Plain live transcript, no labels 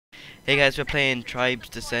Hey guys, we're playing Tribes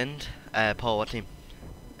Descend. Paul, what team?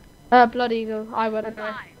 Blood Eagle. I would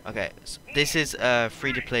anyway. Okay, so this is a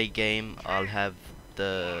free-to-play game. I'll have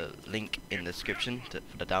the link in the description for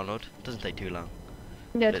the download. It doesn't take too long.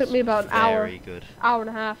 Yeah, it But took it's me about an hour, very good. hour and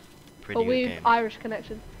a half. Pretty But good we've game. Irish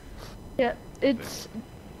connection. Yeah, it's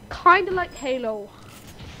kind of like Halo.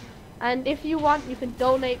 And if you want, you can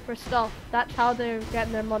donate for stuff. That's how they're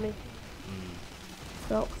getting their money.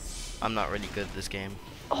 So. I'm not really good at this game.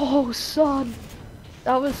 Oh, son,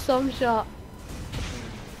 that was some shot.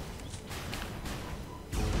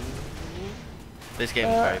 This game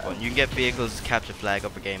is very fun. You can get vehicles, capture flag,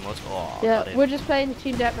 upper game modes. Oh, yeah, got it. we're just playing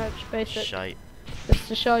team deathmatch, basically. Shite. Just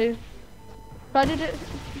to show you.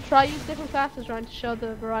 Try use different classes, trying to show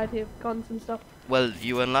the variety of guns and stuff. Well,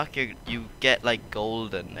 you unlock you get like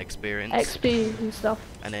gold and experience. XP and stuff.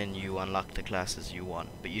 And then you unlock the classes you want.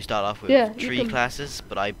 But you start off with three classes,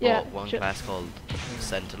 but I bought one class called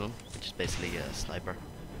Sentinel, which is basically a sniper.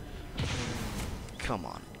 Come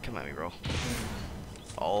on, come at me, bro.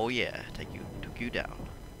 Oh yeah, took you down.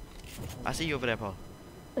 I see you over there, Paul.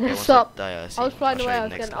 Okay, Stop. I was flying away, I was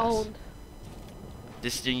next getting class. owned.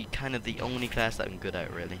 This is kind of the only class that I'm good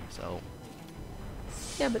at, really. So.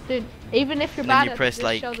 Yeah, but dude, even if you're And bad then you at press it,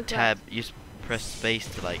 like just show the tab. class. You press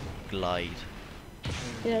space to like glide.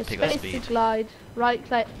 Yeah, pick up space speed. to glide. Right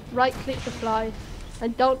click to fly,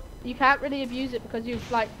 and you can't really abuse it because you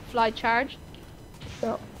fly charged.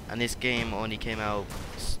 So. And this game only came out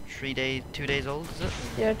 2 days old, is it?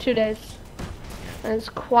 Yeah, 2 days. Yeah. And it's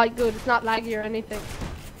quite good. It's not laggy or anything.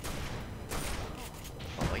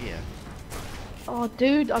 Oh yeah. Oh,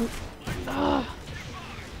 dude, I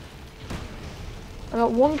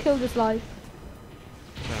got 1 kill this life.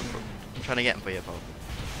 I'm trying to get him for you, Paul.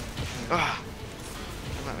 Ah,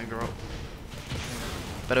 come at me, bro.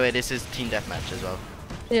 By the way, this is team deathmatch as well.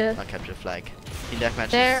 Yeah. Not capture flag. Team deathmatch.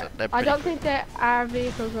 They're I don't pretty think there are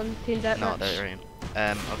vehicles on team deathmatch. No, there ain't.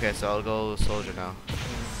 Okay, so I'll go soldier now.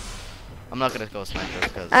 I'm not gonna go sniper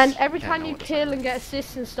because. And every time you kill and get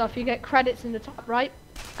assists and stuff, you get credits in the top right,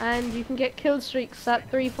 and you can get kill streaks at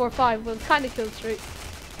 3, 4, 5. Well, kind of kill streaks,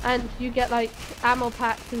 and you get like ammo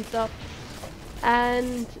packs and stuff.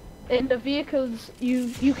 And in the vehicles,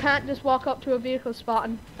 you can't just walk up to a vehicle spot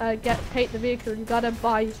and take the vehicle. You gotta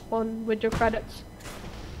buy one with your credits.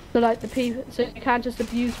 So like so you can't just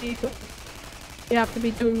abuse vehicles. You have to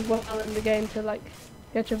be doing well in the game to like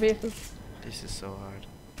get your vehicles. This is so hard.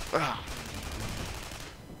 Ah.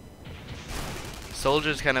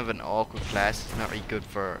 Soldier's kind of an awkward class. It's not really good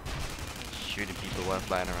for shooting people while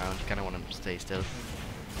flying around. You kind of want him to stay still.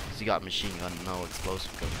 Because you got machine gun, no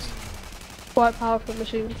explosive guns. Quite powerful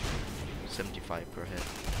machine. 75 per hit.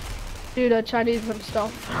 Dude, the Chinese would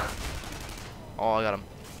stop. Oh, I got him.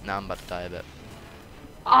 Now I'm about to die a bit.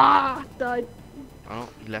 Ah, died. Oh,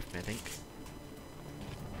 he left me, I think.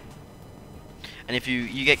 And if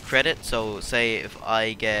you get credit, so say if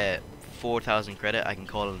I get 4,000 credit, I can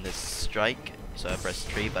call in this strike. So I press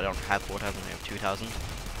 3, but I don't have 4,000, I have 2,000.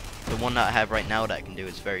 The one that I have right now that I can do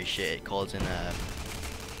is very shit. It calls in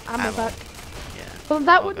ammo pack. Yeah. Well,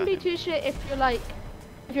 that wouldn't be too shit if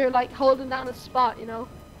you're like holding down a spot, you know.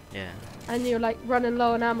 Yeah. And you're like running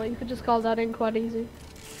low on ammo. You could just call that in quite easy.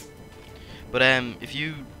 But if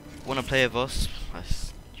you want to play with us,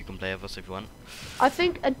 you can play with us if you want. I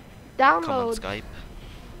think a Come on download. Skype.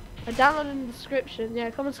 A download in the description. Yeah,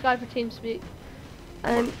 come on Skype for TeamSpeak.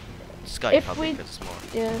 And Skype if probably we- because it's more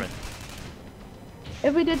yeah. friendly.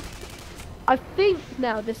 if we did, I think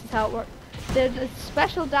now this is how it works. There's a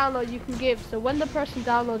special download you can give. So when the person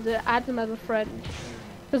downloads it, add them as a friend.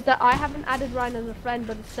 Because I haven't added Ryan as a friend,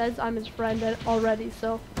 but it says I'm his friend already.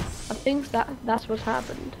 So I think that's what's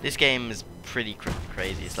happened. This game is pretty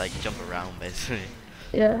crazy. It's like jump around basically.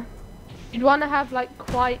 Yeah. You'd want to have like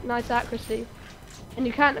quite nice accuracy, and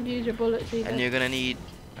you can't abuse your bullets either. And you're gonna need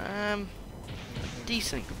a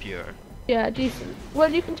decent computer. Yeah, decent. Well,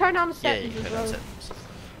 you can turn on the Yeah, settings you as can well. turn on settings.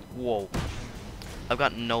 Whoa. I've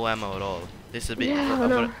got no ammo at all. This is a bit. Yeah, I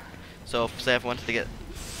know. So say if I wanted to get.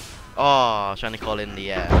 Oh, I was trying to call in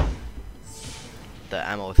the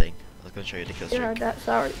ammo thing. I was gonna show you the kill streak. Yeah, that's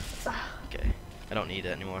sorry. Okay. I don't need it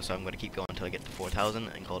anymore, so I'm gonna keep going until I get to 4,000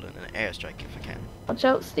 and call it an airstrike if I can. Watch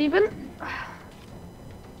out, Steven.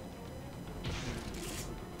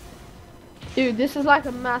 Dude, this is like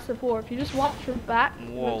a massive war. If you just watch from back,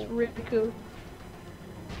 Whoa. it's really cool.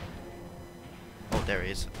 Oh, there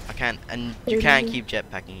he is. I can't, and you can't keep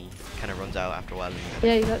jetpacking. He kind of runs out after a while. And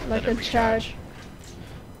Yeah, you got like let a it charge. recharge.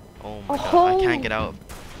 Oh my god, I can't Oh. get out.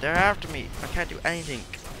 They're after me. I can't do anything.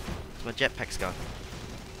 My jetpack's gone.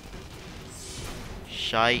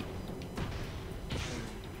 Shite.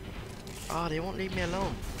 Oh, they won't leave me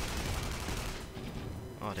alone.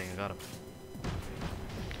 Oh dang, I got him.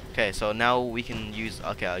 Okay, so now we can use.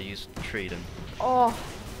 Okay, I'll use tree then. Oh,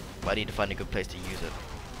 But I need to find a good place to use it.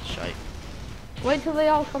 Shite. wait till they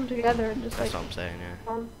all come together and just That's like. what I'm saying,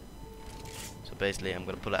 yeah. Um, So basically, I'm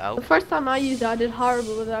gonna pull it the out, first time I used it, I did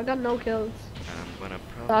horrible with it. I got no kills. and I'm gonna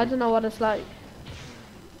So I probably don't know what it's like.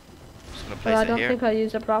 just gonna But place I it don't here. think I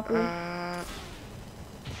used it properly.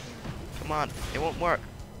 Come on, it won't work.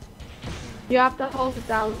 You have to hold it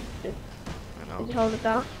down. Did I know. you hold it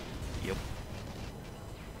down? Yep.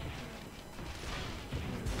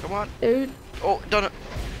 Come on. Dude. Oh, done it.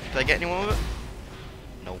 Did I get anyone with it?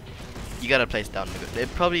 No. You gotta place it down.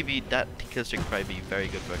 It'd probably be that kill streak would probably be very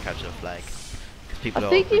good for a capture the flag. Because people I are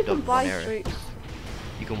think all you grouped up can in one buy area. streaks.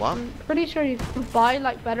 You can what? I'm pretty sure you can buy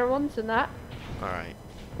like better ones than that. Alright.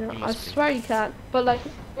 Yeah, You I must be. swear you can. But like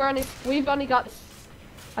we've only got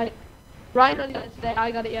like Ryan only got it today,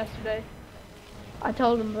 I got it yesterday. I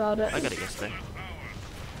told him about it. I got it yesterday.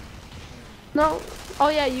 No. Oh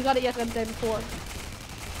yeah, you got it yesterday the day before.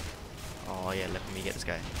 Oh yeah, let me get this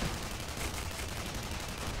guy.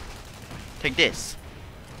 Take this.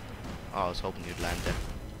 Oh, I was hoping you'd land there.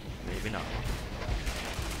 Maybe not.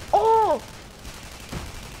 Oh!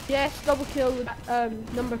 Yes, double kill with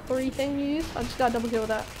number 3 thing you used. I just got a double kill with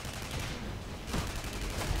that.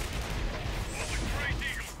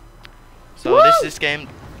 So Woo! this game,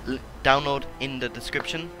 download in the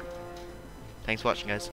description. Thanks for watching, guys.